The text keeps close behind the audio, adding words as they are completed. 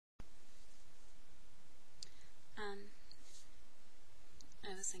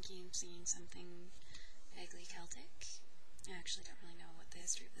thinking of singing something vaguely Celtic. I actually don't really know what the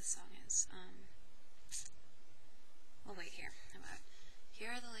history of this song is. Well, wait here. How about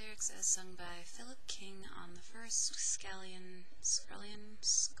here are the lyrics as sung by Philip King on the first Scullion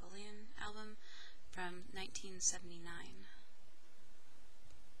album from 1979.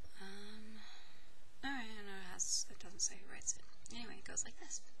 Alright, I know it doesn't say who writes it. Anyway, it goes like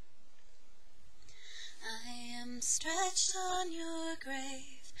this. I am stretched on your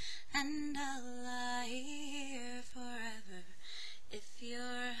grave, and I'll lie here forever. If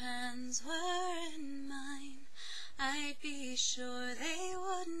your hands were in mine, I'd be sure they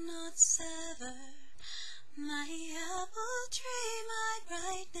would not sever. My apple tree, my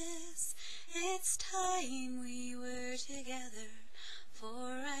brightness, it's time we were together.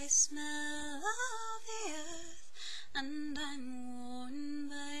 For I smell of the earth, and I'm worn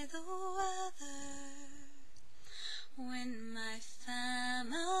by the weather. When my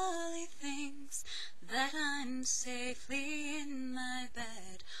family thinks that I'm safely in my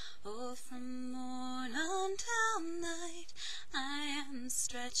bed, oh, from morn until night, I am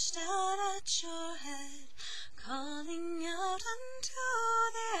stretched out at your head, calling out unto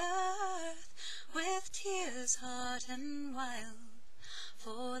the earth, with tears hot and wild,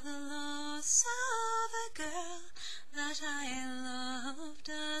 for the loss of a girl that I loved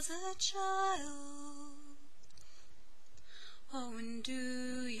as a child. Oh, and do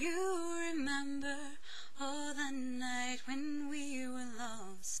you remember, oh, the night when we were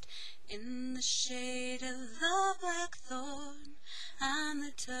lost in the shade of the blackthorn and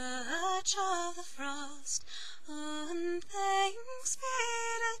the touch of the frost? Oh, and thanks be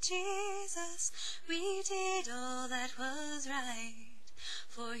to Jesus, we did all that was right.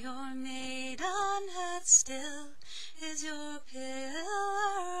 For your maidenhead still is your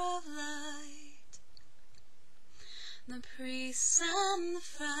pillar of light. The priests and the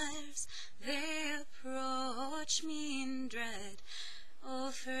friars, they approach me in dread.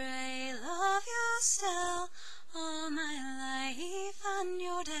 Oh, for I love you still, all my life, and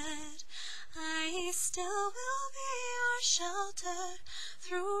you're dead. I still will be your shelter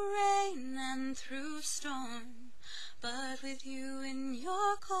through rain and through storm. But with you in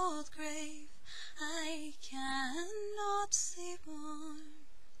your cold grave, I cannot sleep warm.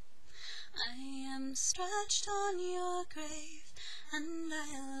 I am stretched on your grave, and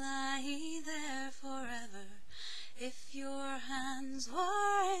I lie there forever. If your hands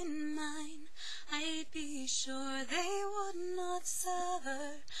were in mine, I'd be sure they would not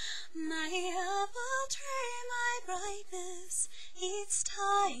sever. My apple tree, my brightness, each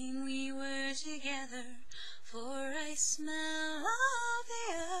time we were together. For I smell of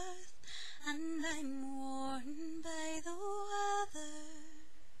the earth, and I'm worn by the weather.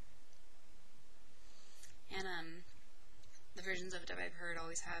 And the versions of it that I've heard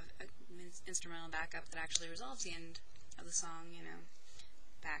always have an instrumental backup that actually resolves the end of the song, you know,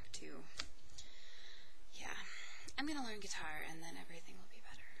 back to, yeah. I'm gonna learn guitar, and then everything will be